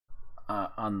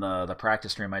on the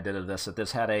practice stream I did of this, that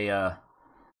this had a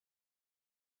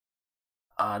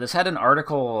this had an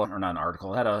article, or not an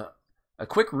article, it had a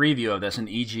quick review of this in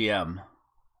EGM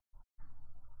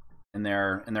in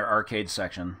their arcade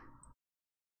section,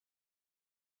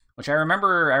 which I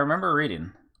remember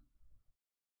reading.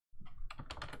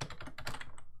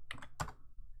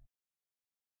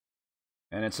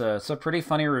 And it's a pretty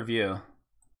funny review.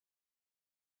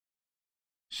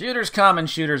 Shooters come and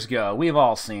shooters go. We've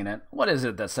all seen it. What is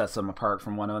it that sets them apart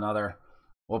from one another?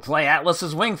 We'll play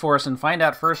Atlas's Wing Force and find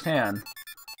out firsthand.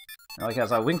 Like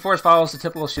as Wing Force follows the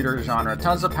typical shooter genre.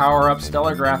 Tons of power-ups,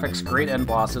 stellar graphics, great end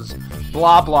bosses,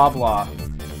 blah blah blah.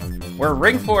 Where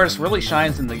Wing Force really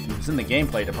shines is in the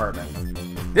gameplay department.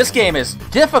 This game is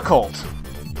difficult!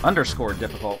 _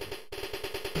 difficult.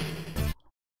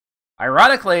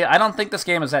 Ironically, I don't think this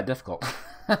game is that difficult.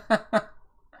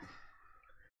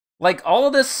 Like, all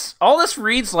this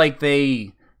reads like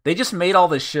they just made all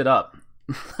this shit up.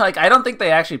 Like, I don't think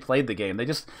they actually played the game.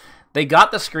 They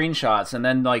got the screenshots and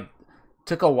then, like,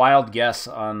 took a wild guess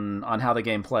on how the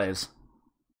game plays.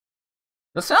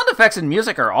 The sound effects and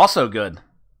music are also good.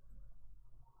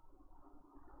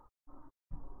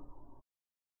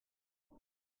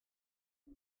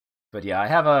 But yeah, I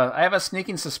have a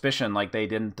sneaking suspicion like they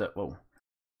didn't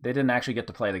actually get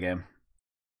to play the game.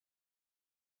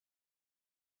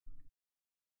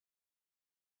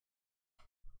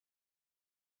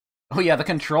 Oh yeah, the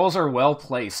controls are well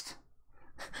placed.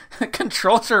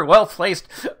 Controls are well placed.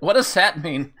 What does that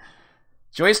mean?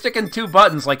 Joystick and 2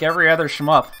 buttons like every other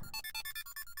shmup.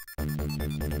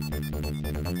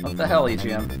 What the hell,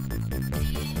 EGM?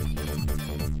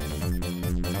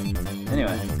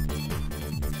 Anyway.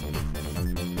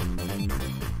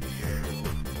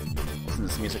 Listen to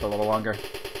this music a little longer.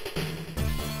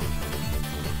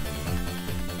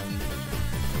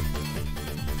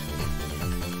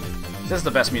 This is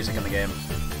the best music in the game.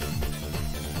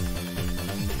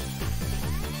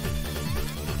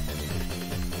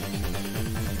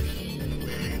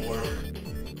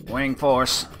 Wing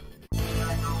Force.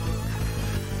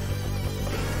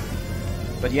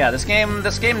 But yeah, this game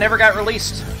never got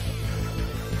released.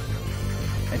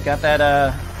 It got that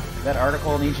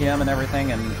article in EGM and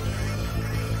everything, and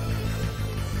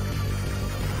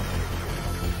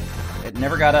it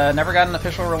never got an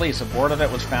official release. A board of it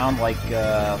was found like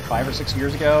 5 or 6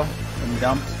 years ago and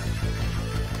dumped,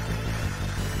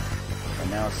 and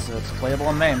now it's playable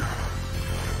in MAME.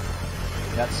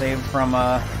 Got saved from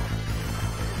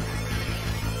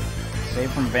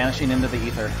vanishing into the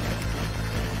ether.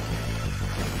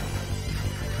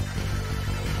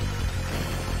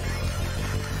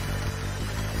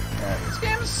 This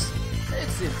game's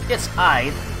it's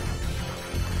aight.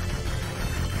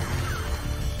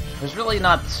 There's really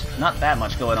not that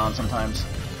much going on sometimes.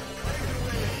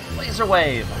 Laser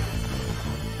wave.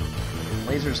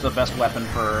 Laser's the best weapon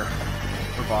for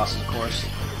bosses, of course.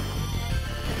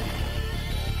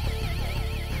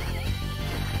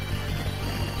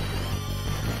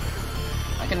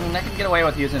 I can get away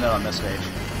with using it on this stage.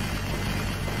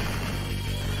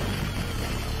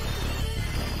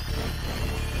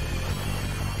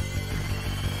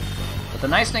 The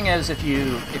nice thing is, if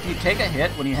you take a hit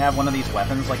when you have one of these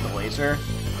weapons, like the laser,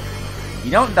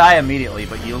 you don't die immediately,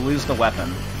 but you lose the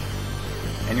weapon.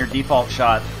 And your default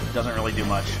shot doesn't really do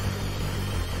much.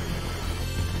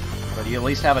 But you at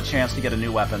least have a chance to get a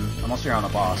new weapon, unless you're on a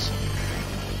boss.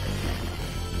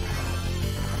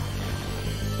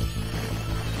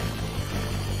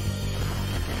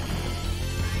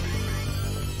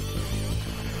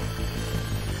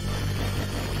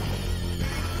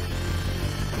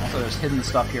 There's hidden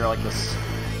stuff here, like this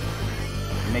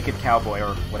naked cowboy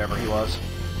or whatever he was.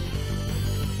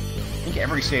 I think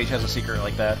every stage has a secret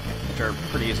like that, which are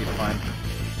pretty easy to find.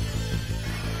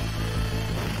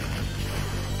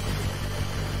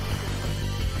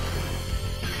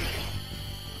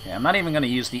 Okay, I'm not even going to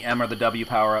use the M or the W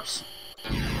power-ups.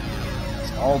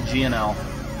 It's all G and L.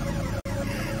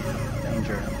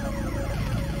 Danger.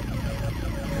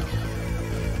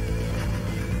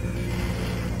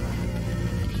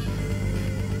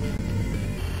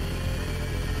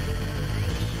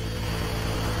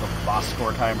 Boss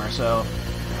score timer, so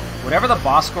whatever the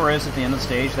boss score is at the end of the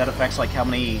stage, that affects like how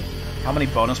many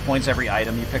bonus points every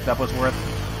item you picked up was worth.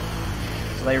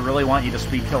 So they really want you to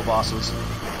speed kill bosses.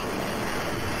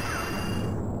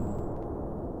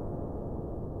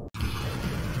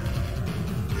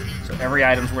 So every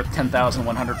item's worth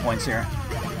 10,100 points here.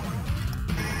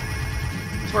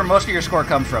 That's where most of your score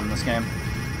comes from in this game.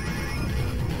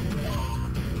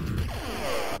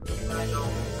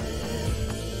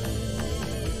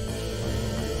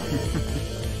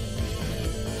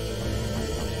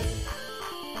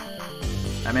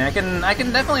 I mean, I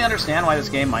can definitely understand why this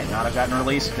game might not have gotten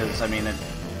released, because, I mean, it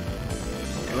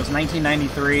was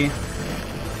 1993.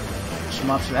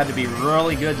 Shmups had to be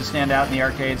really good to stand out in the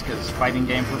arcades, because fighting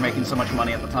games were making so much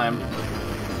money at the time.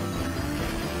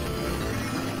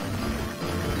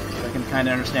 So I can kind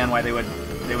of understand why they would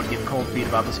get cold feet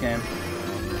about this game.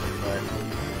 But,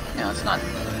 you know, it's not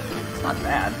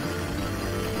bad.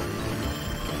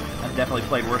 I've definitely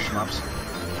played worse shmups.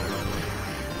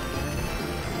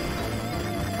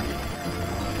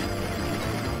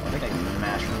 I think I can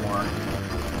mash more.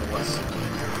 Less.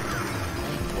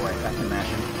 Boy, back to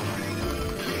mashing.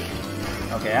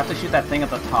 Okay, I have to shoot that thing at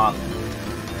the top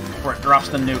before it drops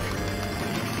the nuke.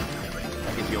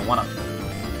 That gives you a 1-up.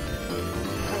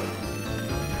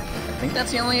 I think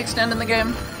that's the only extend in the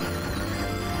game.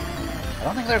 I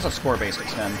don't think there's a score-based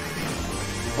extend.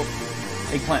 Oh,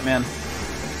 Eggplant Man.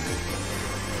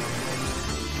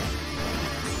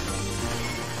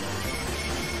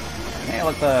 Hey,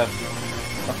 look, the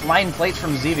flying plates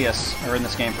from Xevious are in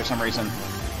this game for some reason.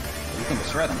 You can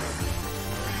destroy them.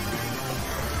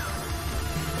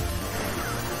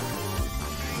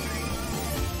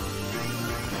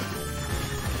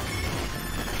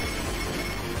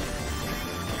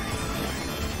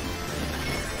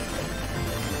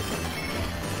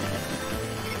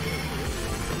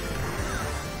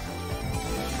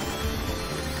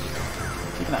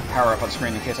 Keeping that power up on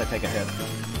screen in case I take a hit.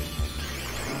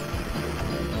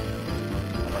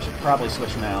 I should probably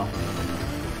switch now.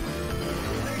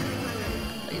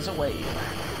 Lays away.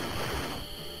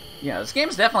 Yeah, this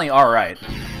game's definitely alright.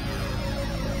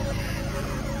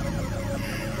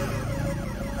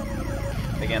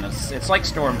 Again, it's like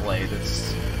Stormblade.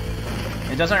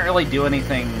 It doesn't really do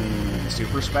anything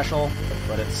super special,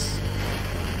 but it's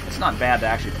not bad to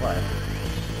actually play.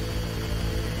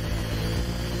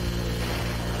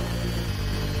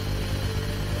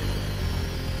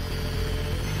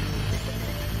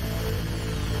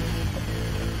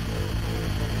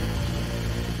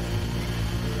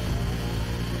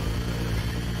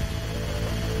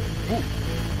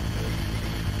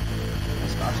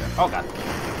 Oh god,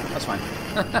 that's fine.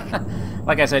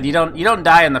 Like I said, you don't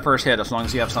die in the first hit as long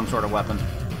as you have some sort of weapon.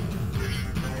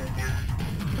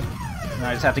 And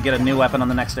I just have to get a new weapon on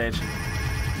the next stage.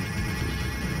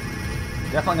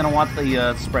 Definitely gonna want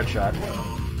the spread shot.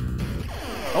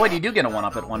 Oh wait, you do get a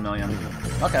 1-up at 1 million.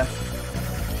 Okay,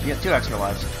 you get 2 extra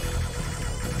lives.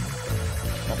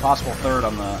 A possible 3rd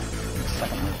on the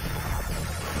second move.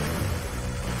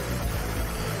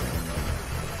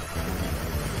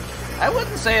 I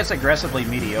wouldn't say it's aggressively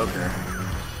mediocre.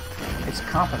 It's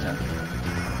competent.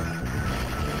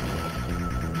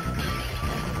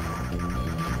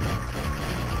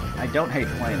 I don't hate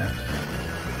playing it.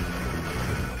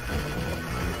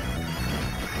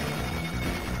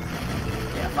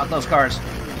 Yeah, fuck those cars.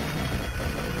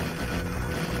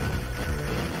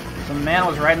 Some man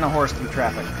was riding a horse through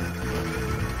traffic.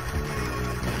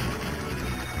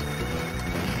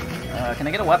 Can I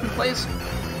get a weapon, please?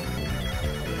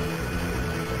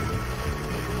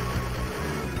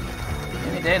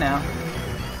 Any day now.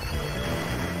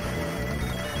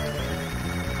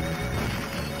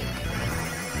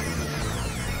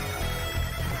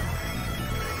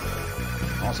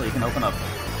 Also, you can open up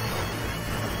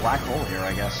a black hole here,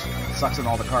 I guess. It sucks in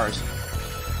all the cars.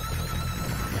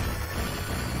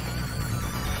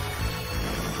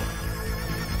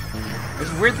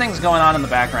 There's weird things going on in the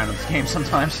background of this game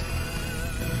sometimes.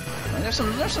 And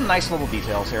there's some nice little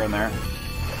details here and there.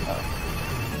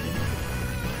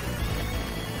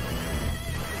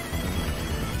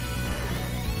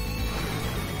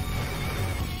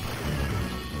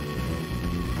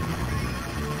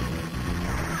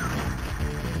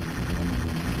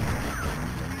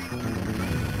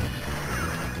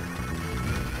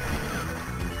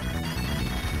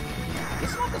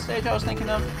 It's not the stage I was thinking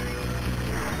of.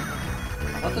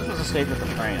 I thought this was a stage with the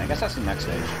train. I guess that's the next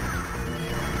stage.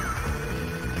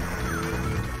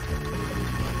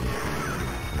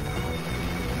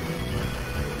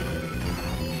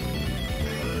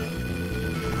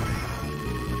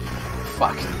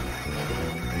 Fuck.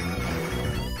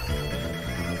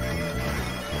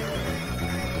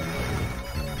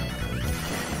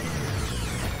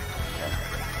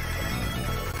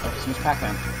 Oh, it's Miss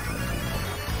Pac-Man.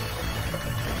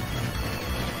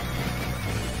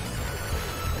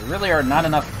 There really are not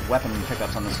enough weapon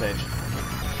pickups on this stage.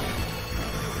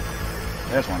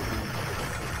 There's one.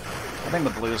 I think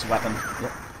the blue's weapon.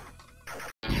 Yep.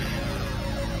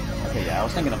 Okay, yeah, I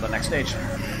was thinking of the next stage.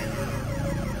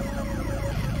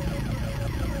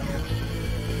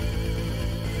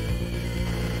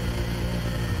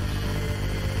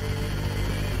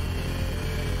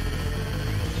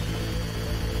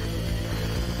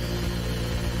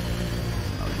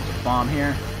 bomb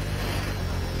here.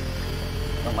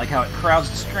 Don't like how it crowds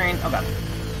the screen. Oh god.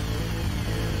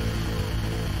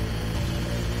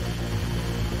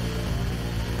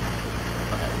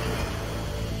 Okay.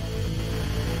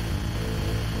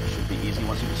 Should be easy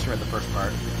once you destroy the first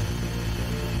part.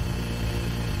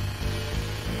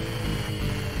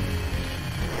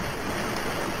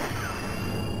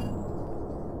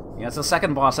 Yeah, it's the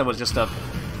second boss that was just a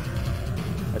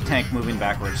tank moving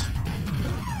backwards.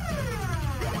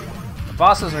 The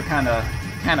bosses are kind of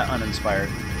uninspired.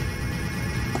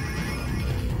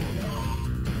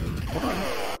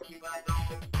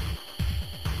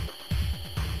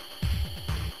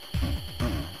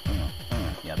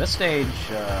 Yeah, this stage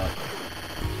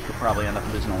could probably end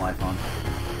up losing a life on.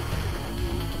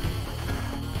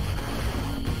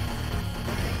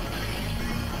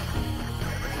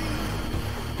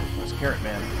 Where's Carrot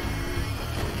Man?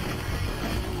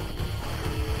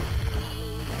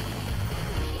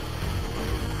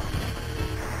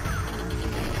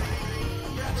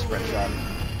 Spread shot.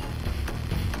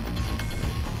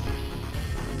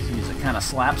 This music kind of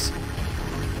slaps.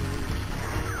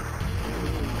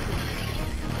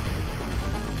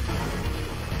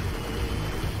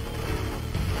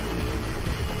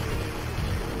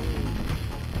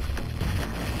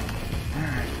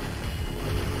 Alright.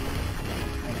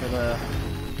 For the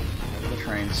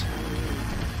trains.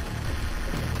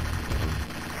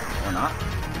 Or not.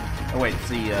 Oh wait, it's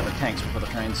the tanks before the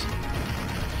trains.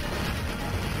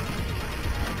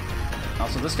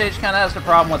 Also, this stage kind of has the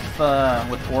problem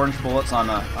with orange bullets on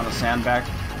a sand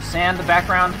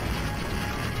background.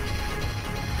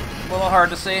 A little hard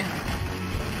to see.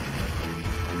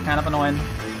 Kind of annoying.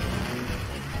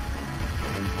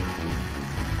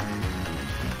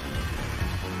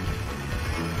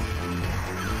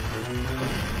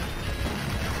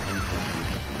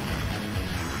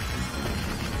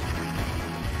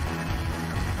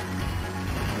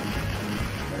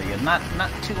 But again,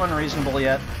 not too unreasonable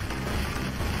yet.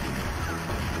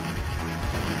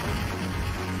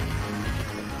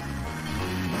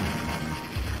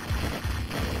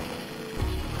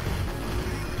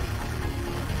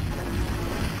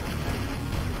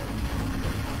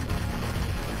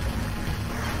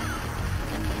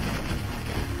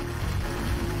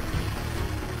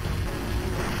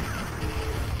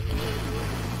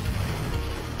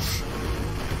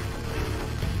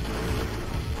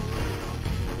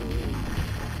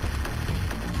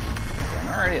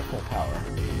 Already at full power.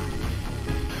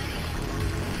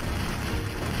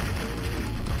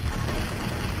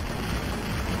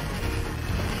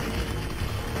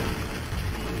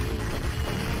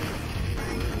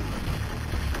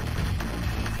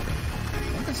 I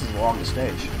think this is the longest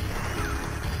stage.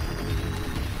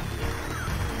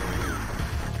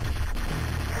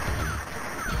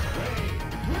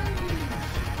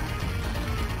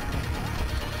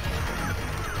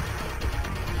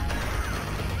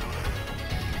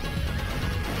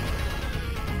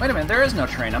 Wait a minute, there is no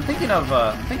train. I'm thinking of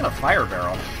Fire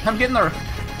Barrel. I'm getting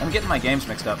my games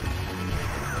mixed up.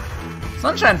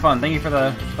 Sunshine Fun, thank you for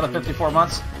the 54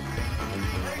 months.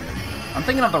 I'm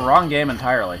thinking of the wrong game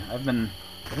entirely. I've been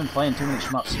playing too many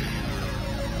shmups.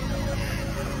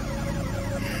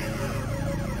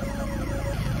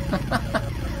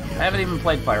 I haven't even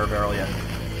played Fire Barrel yet.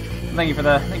 Thank you for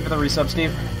the resub,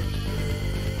 Steve.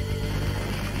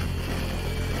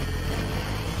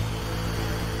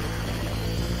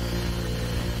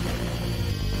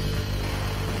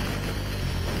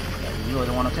 You really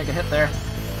don't want to take a hit there.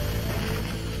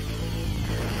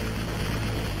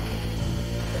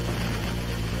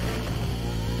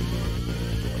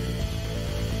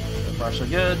 So far, so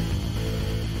good.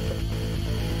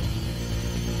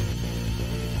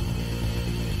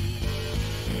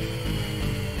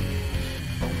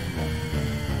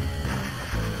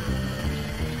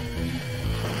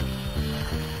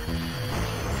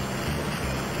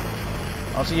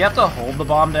 Also, you have to hold the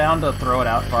bomb down to throw it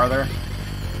out farther.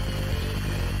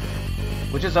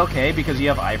 Which is okay, because you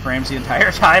have iframes the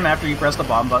entire time after you press the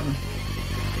bomb button.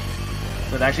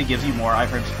 So it actually gives you more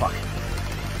iframes. Fuck.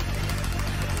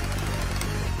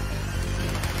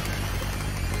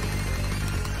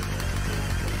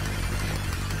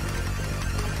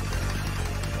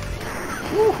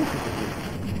 Woo.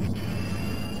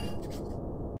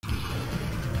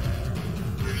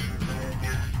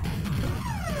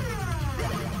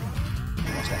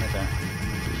 Almost got hit there.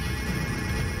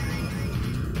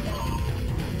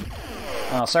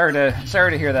 Oh, sorry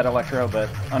to hear that, Electro, but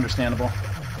understandable.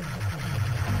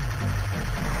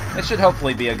 It should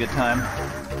hopefully be a good time.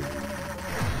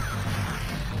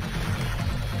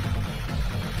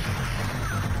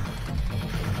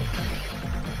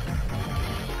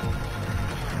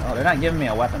 They're not giving me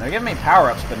a weapon. They're giving me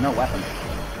power-ups, but no weapon.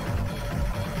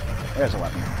 There's a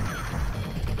weapon.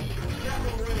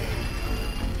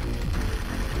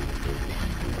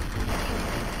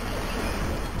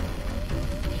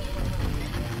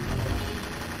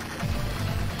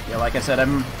 Yeah, like I said,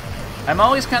 I'm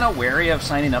always kind of wary of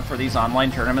signing up for these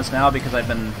online tournaments now because I've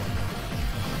been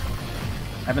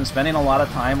spending a lot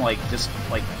of time just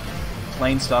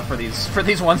playing stuff for these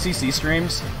 1cc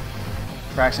streams,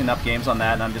 practicing up games on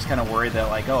that, and I'm just kind of worried that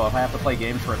oh, if I have to play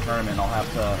games for a tournament, I'll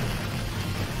have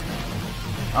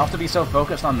to be so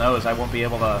focused on those I won't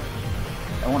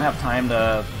have time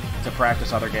to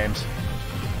practice other games.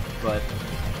 But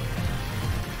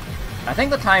I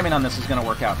think the timing on this is going to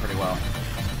work out pretty well.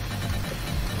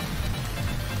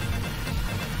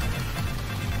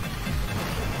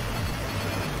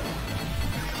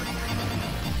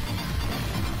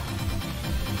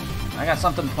 I got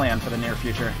something planned for the near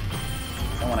future.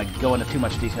 I don't want to go into too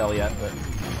much detail yet, but...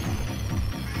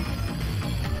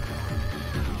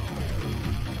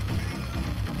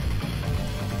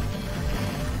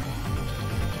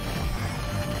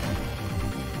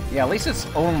 yeah, at least it's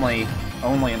only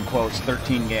in quotes,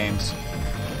 13 games.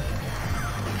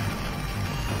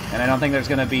 And I don't think there's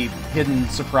going to be hidden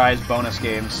surprise bonus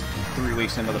games 3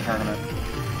 weeks into the tournament.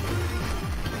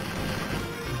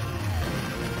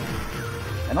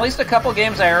 And at least a couple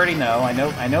games I already know. I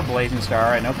know Blazing Star,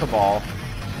 I know Cabal.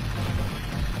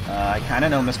 I kind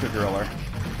of know Mr. Driller.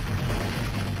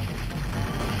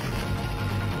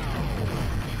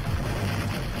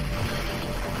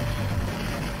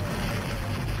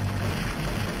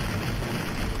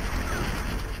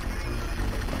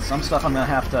 Some stuff I'm going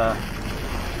to have to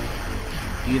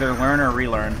either learn or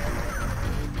relearn.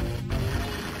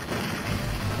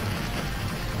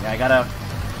 Yeah, I gotta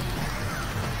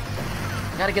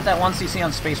get that 1cc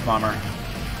on Space Bomber.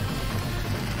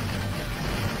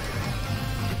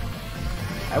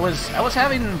 I was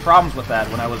having problems with that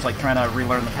when I was trying to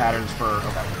relearn the patterns for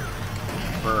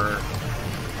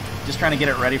just trying to get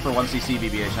it ready for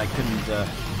 1CCBBH. I couldn't.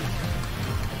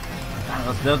 I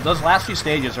don't know, those last few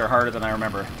stages are harder than I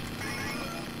remember.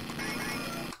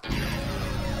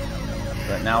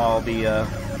 But now I'll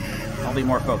be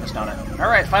more focused on it. All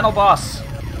right, final boss.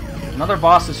 Another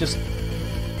boss is just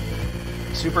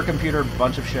supercomputer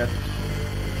bunch of shit.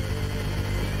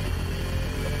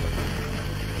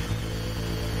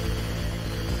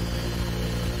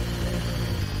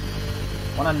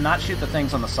 Want to not shoot the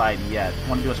things on the side yet.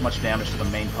 Want to do as much damage to the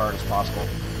main part as possible.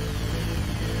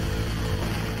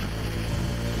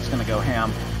 Just gonna go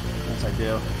ham once I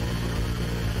do.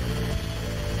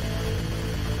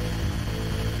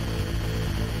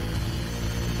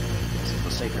 This is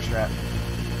the safer strat.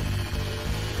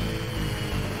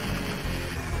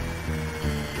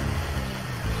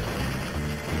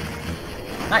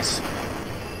 Nice.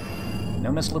 No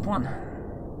miss loop 1.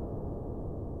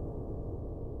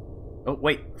 Oh,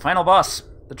 wait. Final boss.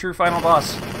 The true final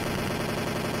boss.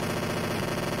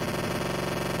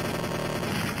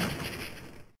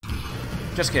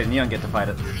 Just kidding. You don't get to fight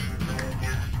it.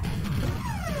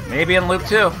 Maybe in loop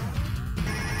 2.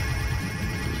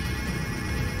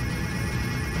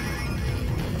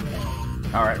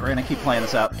 Alright, we're gonna keep playing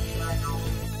this out.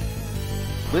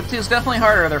 Loop 2 is definitely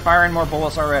harder. They're firing more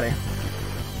bullets already.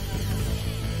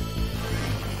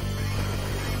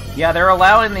 Yeah, they're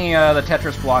allowing the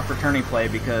Tetris block for tourney play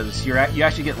because you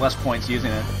actually get less points using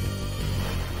it.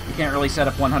 You can't really set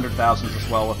up 100,000s as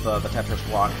well with the Tetris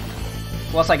block.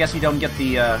 Plus, I guess you don't get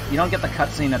the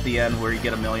cutscene at the end where you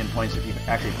get 1,000,000 points if you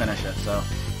actually finish it. So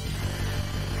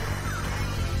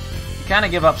you kind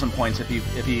of give up some points if you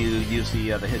use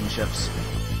the hidden chips.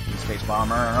 Space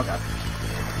Bomber. Okay.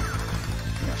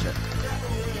 Yeah, shit.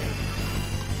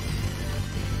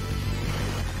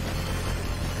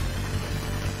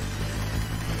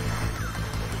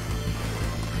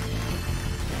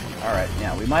 Alright,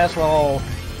 yeah, we might as well...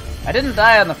 I didn't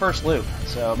die on the first loop,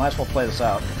 so might as well play this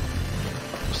out.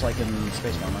 Just like in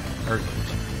Space Bomber. Or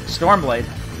Stormblade.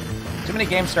 Too many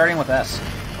games starting with S.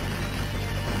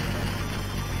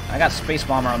 I got Space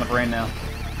Bomber on the brain now.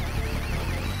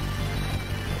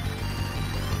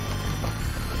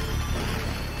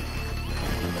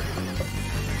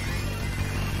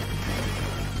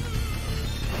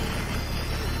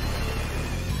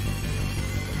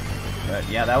 But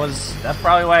yeah, that's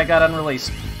probably why I got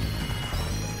unreleased.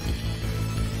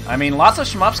 I mean, lots of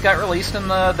shmups got released in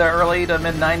the early to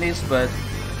mid-90s, but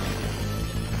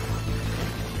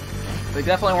they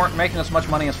definitely weren't making as much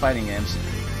money as fighting games.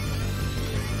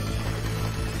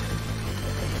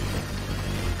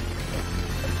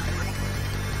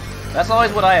 That's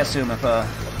always what I assume if a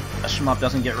shmup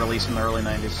doesn't get released in the early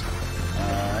 90s.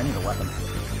 I need a weapon.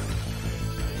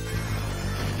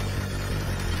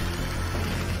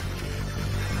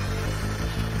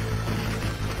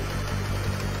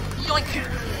 Yoink!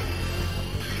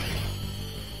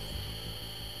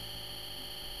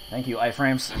 Thank you,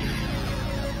 iframes.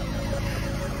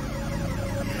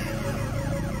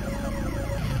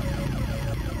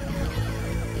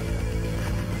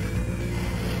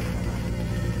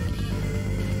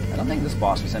 I don't think this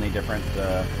boss was any different.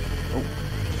 Oh,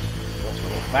 goes a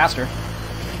little faster.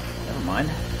 Never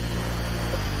mind.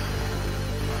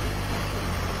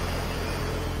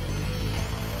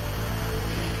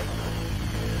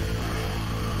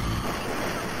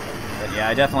 But yeah,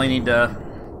 I definitely need to.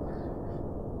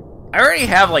 I already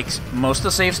have like most of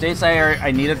the save states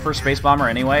I needed for Space Bomber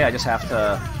anyway. I just have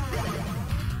to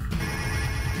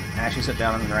actually sit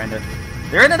down and grind it.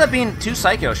 There ended up being 2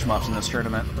 Psycho shmups in this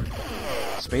tournament.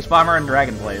 Space Bomber and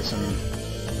Dragon Blaze,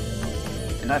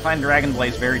 and I find Dragon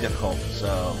Blaze very difficult,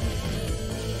 so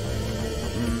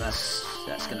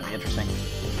that's gonna be interesting.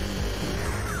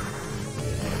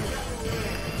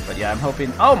 But yeah, I'm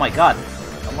hoping. Oh my god,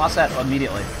 I lost that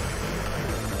immediately.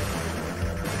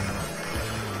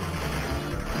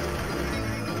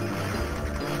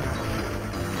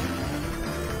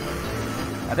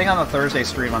 I think on the Thursday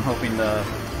stream, I'm hoping to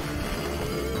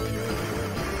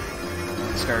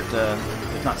start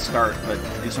if not start, but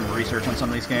do some research on some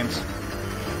of these games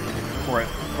before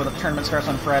the tournament starts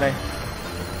on Friday.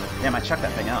 Damn, I checked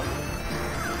that thing out.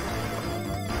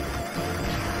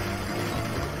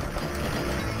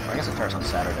 Or I guess it starts on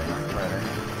Saturday, not Friday.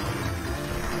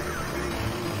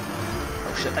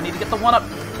 Oh shit, I need to get the 1-up!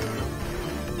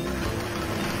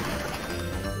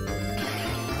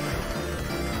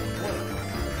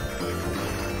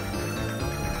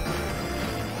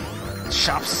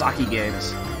 Shop Saki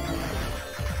games.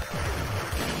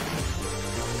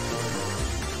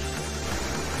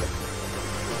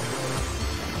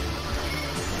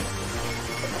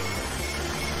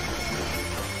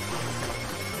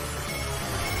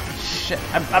 Shit,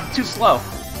 I'm too slow.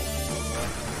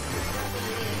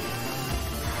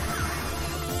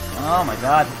 Oh my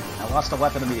god, I lost a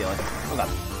weapon immediately. Hold on.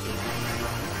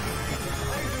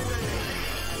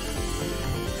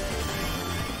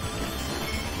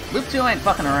 Loop 2 ain't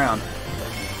fucking around.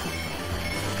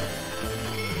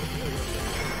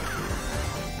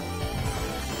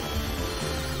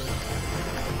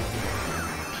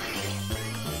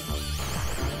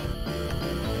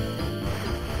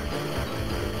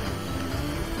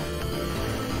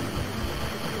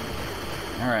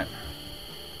 Alright.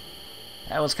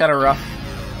 That was kind of rough.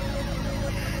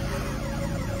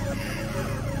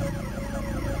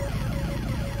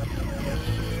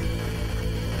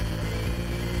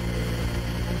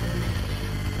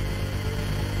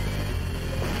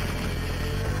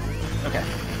 Okay.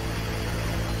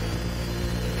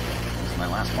 This is my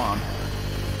last bomb.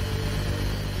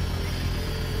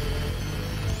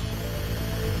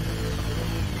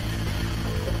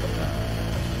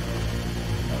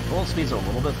 Bullet speed's a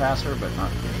little bit faster, but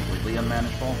not completely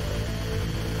unmanageable.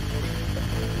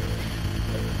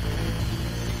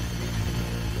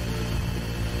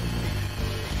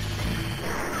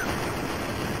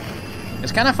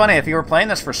 It's kind of funny, if you were playing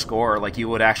this for score, like, you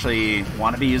would actually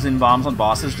want to be using bombs on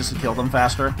bosses just to kill them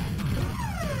faster.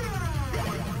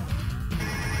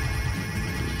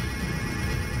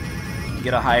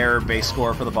 Get a higher base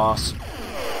score for the boss.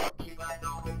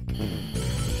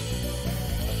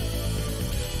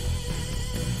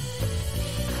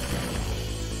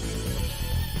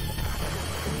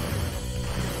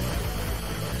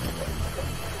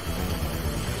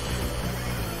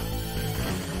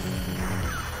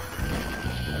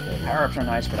 Power-ups are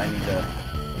nice, but I need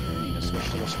to switch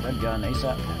to the spread gun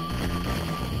ASAP.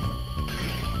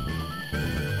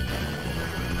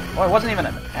 Oh, I wasn't even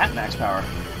at max power.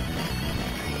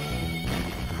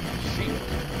 Shit.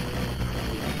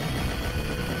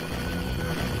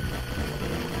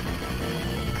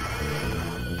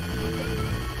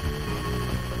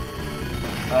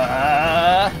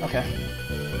 Okay.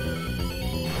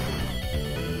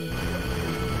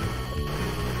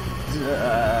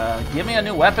 Give me a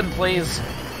new weapon, please.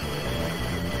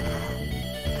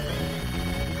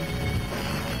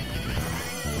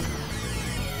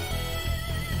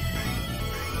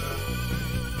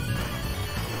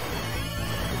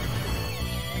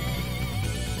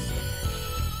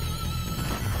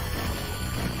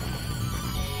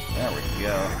 There we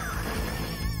go.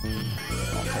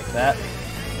 I'll take that.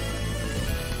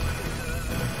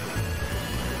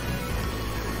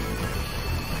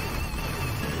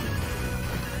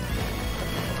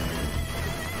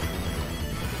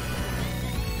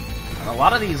 A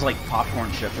lot of these, like,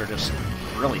 popcorn ships are just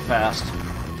really fast.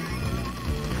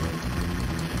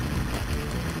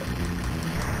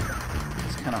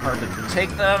 It's kind of hard to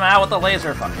take them out with the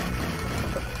laser. Fuck. Alright,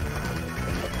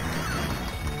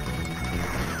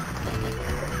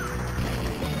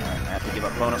 I have to give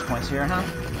up bonus points here, huh?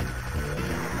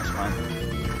 That's fine.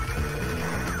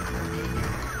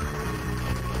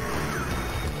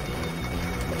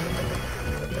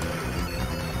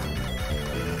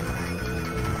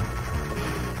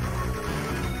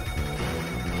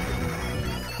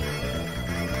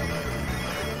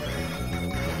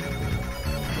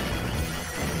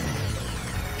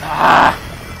 Ah!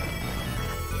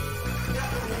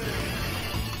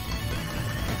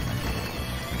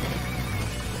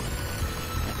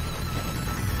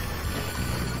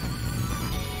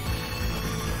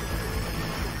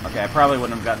 Okay, I probably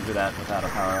wouldn't have gotten through that without a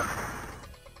power-up.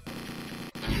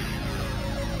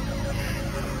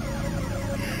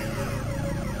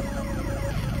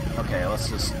 Okay, let's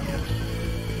just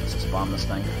bomb this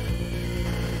thing.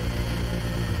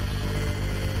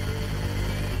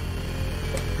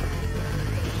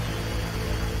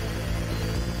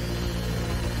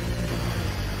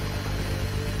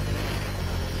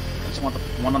 Want the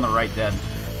one on the right dead.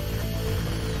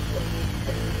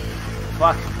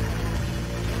 Fuck.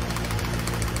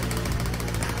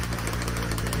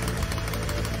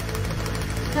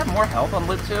 Does it have more health on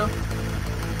loot 2?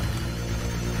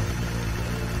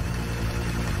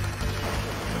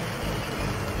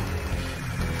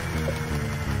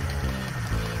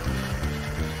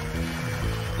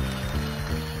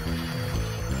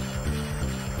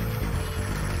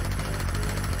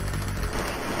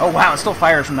 Oh wow, it still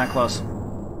fires from that close.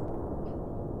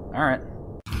 Alright.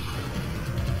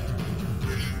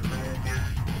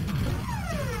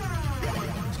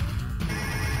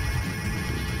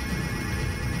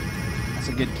 That's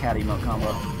a good cat emote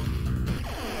combo.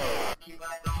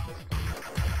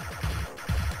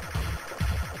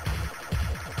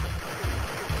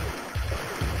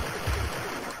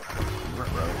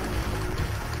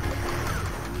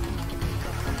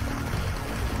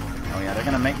 Oh yeah, they're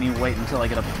gonna make me wait until I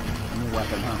get a new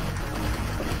weapon, huh?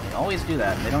 They always do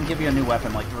that. They don't give you a new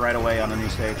weapon, like, right away on a new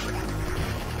stage.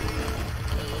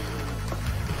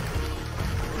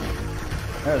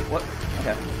 What?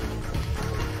 Okay.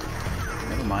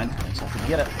 Never mind. I just have to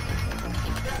get it.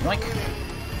 Yoink!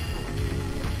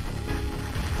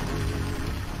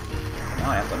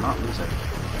 Now I have to not lose it.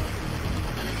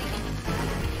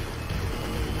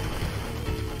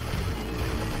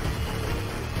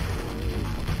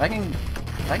 If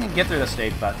I can get through the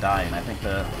stage without dying, I think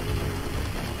the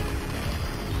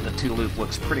 2 loop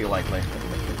looks pretty likely.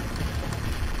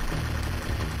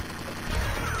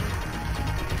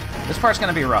 This part's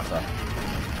gonna be rough though,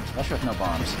 especially with no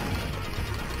bombs.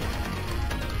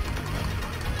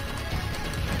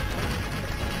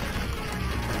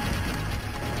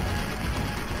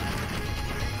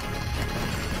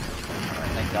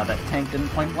 Alright, thank God that tank didn't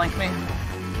point blank me.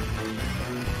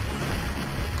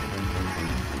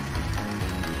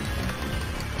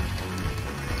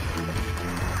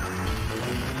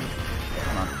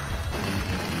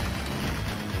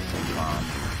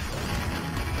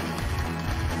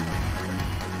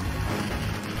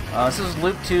 This is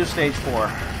Loop 2, Stage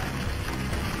 4.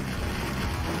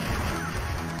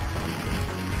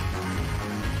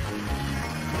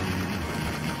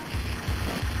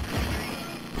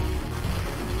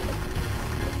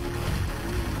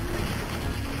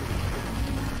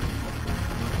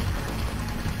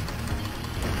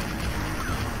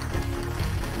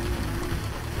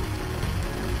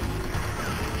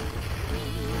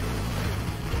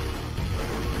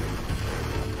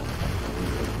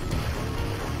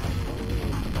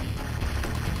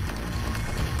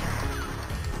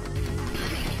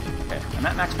 I'm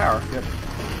at max power. Good.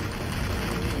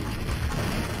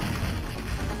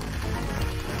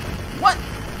 What?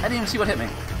 I didn't even see what hit me.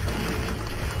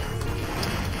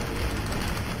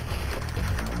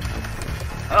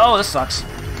 Oh, this sucks.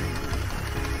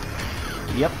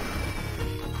 Yep.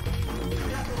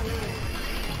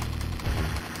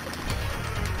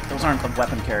 Those aren't the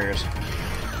weapon carriers.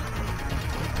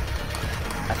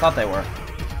 I thought they were.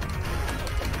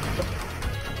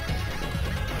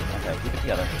 Okay, keep it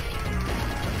together.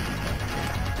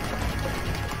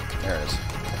 There it is.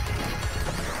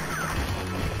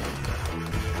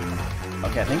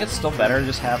 Okay, I think it's still better to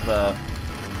just have the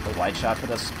wide shot for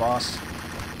this boss.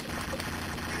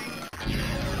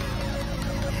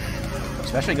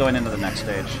 Especially going into the next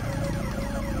stage.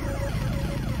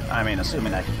 I mean,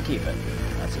 assuming I can keep it.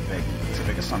 That's a big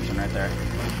assumption right there.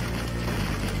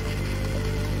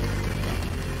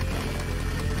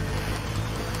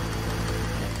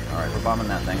 Alright, we're bombing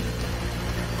that thing.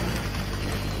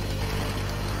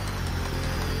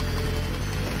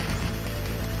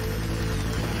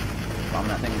 Bombing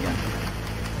that thing again.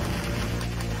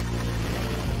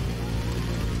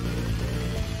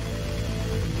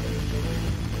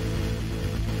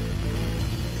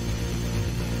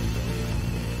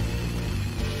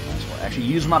 Nice. We'll actually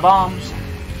use my bombs.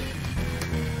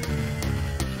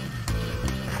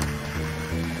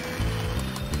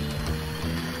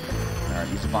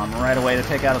 Use the bomb right away to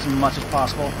take out as much as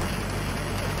possible.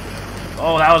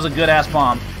 Oh, that was a good-ass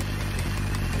bomb.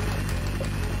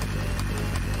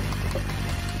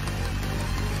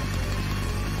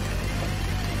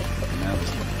 Now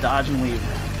just dodge and weave.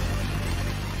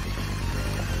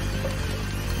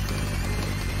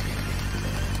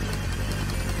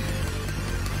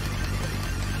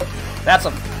 That's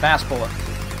a fast bullet.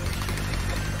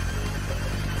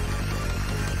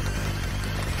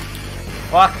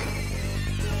 Fuck.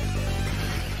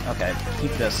 Okay,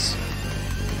 keep this.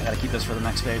 I gotta keep this for the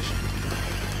next stage.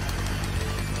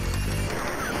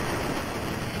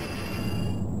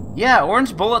 Yeah,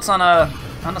 orange bullets on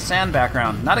a sand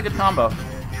background. Not a good combo.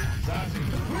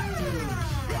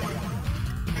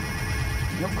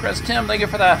 Nope, Chris Tim, thank you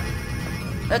for that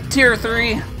tier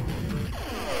 3.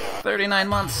 39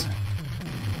 months.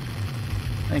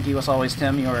 Thank you as always,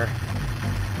 Tim. You're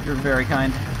very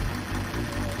kind.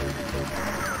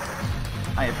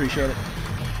 I appreciate it.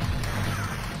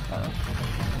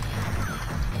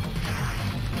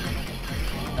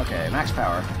 Okay, max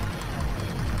power.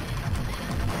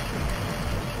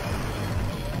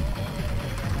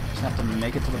 Just have to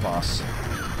make it to the boss.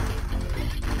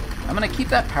 I'm gonna keep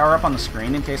that power up on the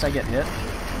screen in case I get hit.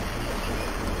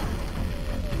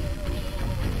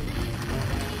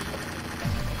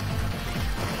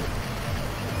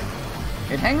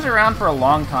 It hangs around for a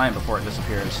long time before it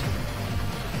disappears.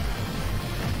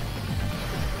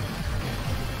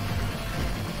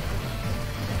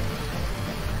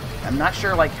 I'm not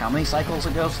sure, like, how many cycles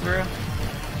it goes through.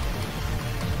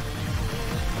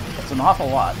 It's an awful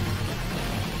lot.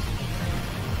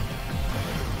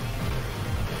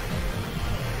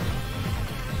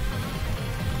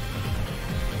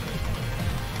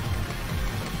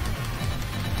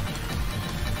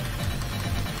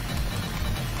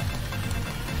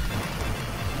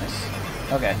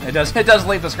 Nice. Okay, it does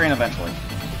leave the screen eventually.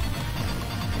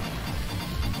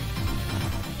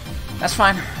 That's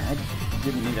fine. I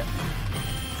didn't need it.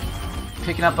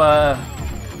 Picking up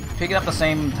the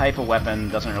same type of weapon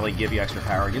doesn't really give you extra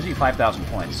power. It gives you 5,000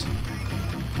 points,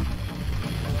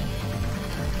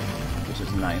 which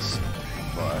is nice.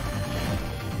 But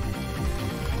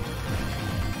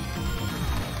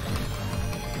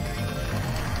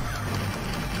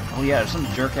oh yeah, there's some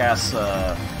jerk-ass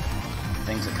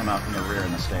things that come out from the rear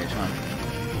in the stage, huh?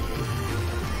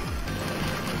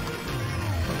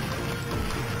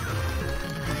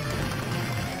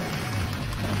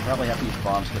 Probably have to use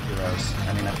bombs to get through those.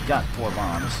 I mean, I've got 4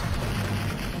 bombs.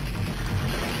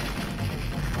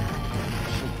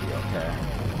 Should be okay.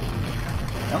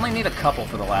 I only need a couple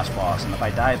for the last boss, and if I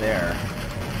die there,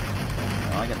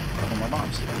 well, I get a couple more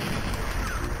bombs.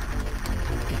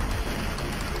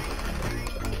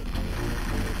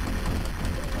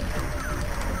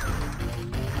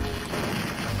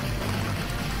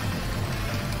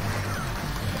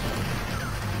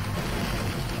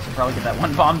 Probably get that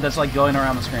one bomb that's like going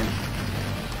around the screen.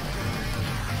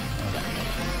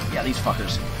 Yeah, these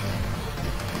fuckers.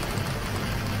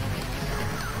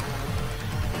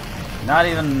 Not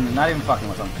even fucking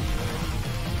with them.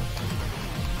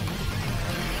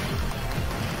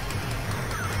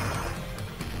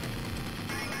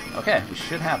 Okay, we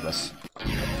should have this.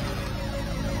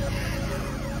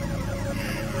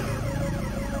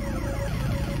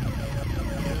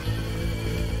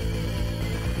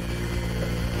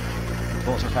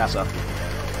 Bullets are fast up.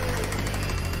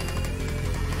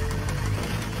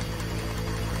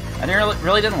 I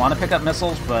really didn't want to pick up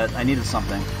missiles, but I needed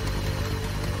something.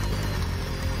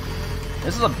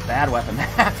 This is a bad weapon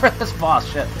for this boss,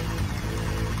 shit.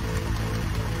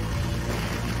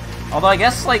 Although I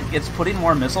guess, like, it's putting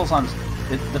more missiles on...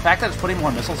 the fact that it's putting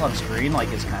more missiles on screen,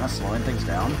 like, is kind of slowing things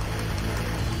down.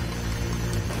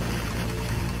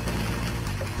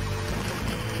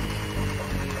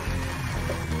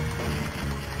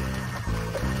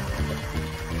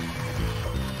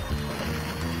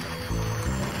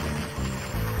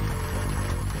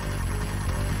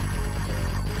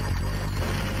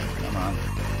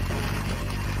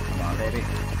 Baby.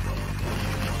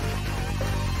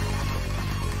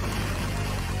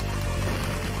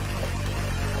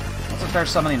 Once I start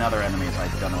summoning other enemies, I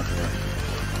don't know what to do.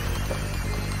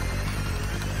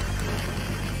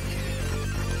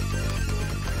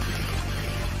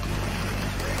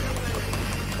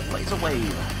 It's a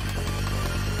wave.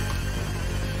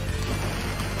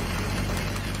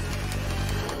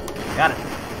 Got it.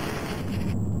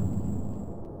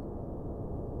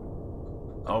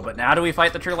 Oh, but now do we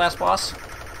fight the true last boss?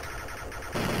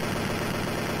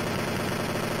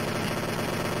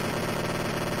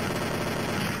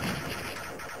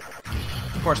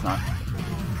 Of course not.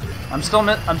 I'm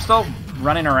still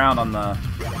running around on the...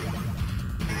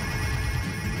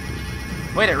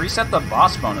 Wait, it reset the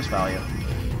boss bonus value.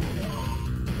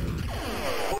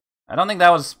 I don't think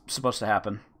that was supposed to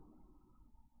happen.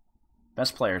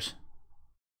 Best players.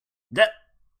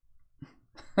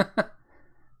 Oh,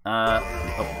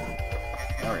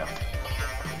 there we go.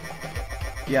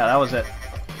 Yeah, that was it.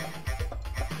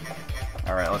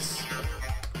 Alright, let's...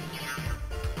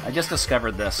 I just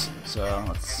discovered this, so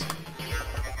let's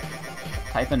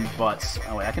type in butts.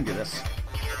 Oh wait, I can do this.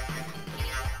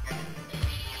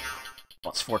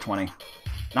 Butts 420.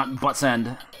 Not butts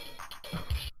end.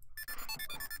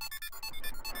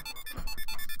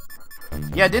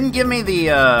 Yeah, it didn't give me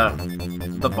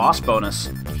the boss bonus.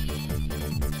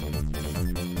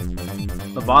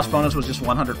 The boss bonus was just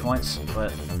 100 points,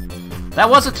 but that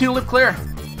was a 2-loop clear.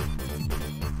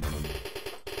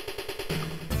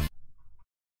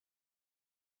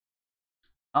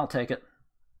 I'll take it.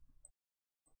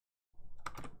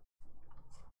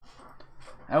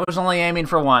 I was only aiming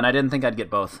for one. I didn't think I'd get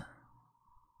both.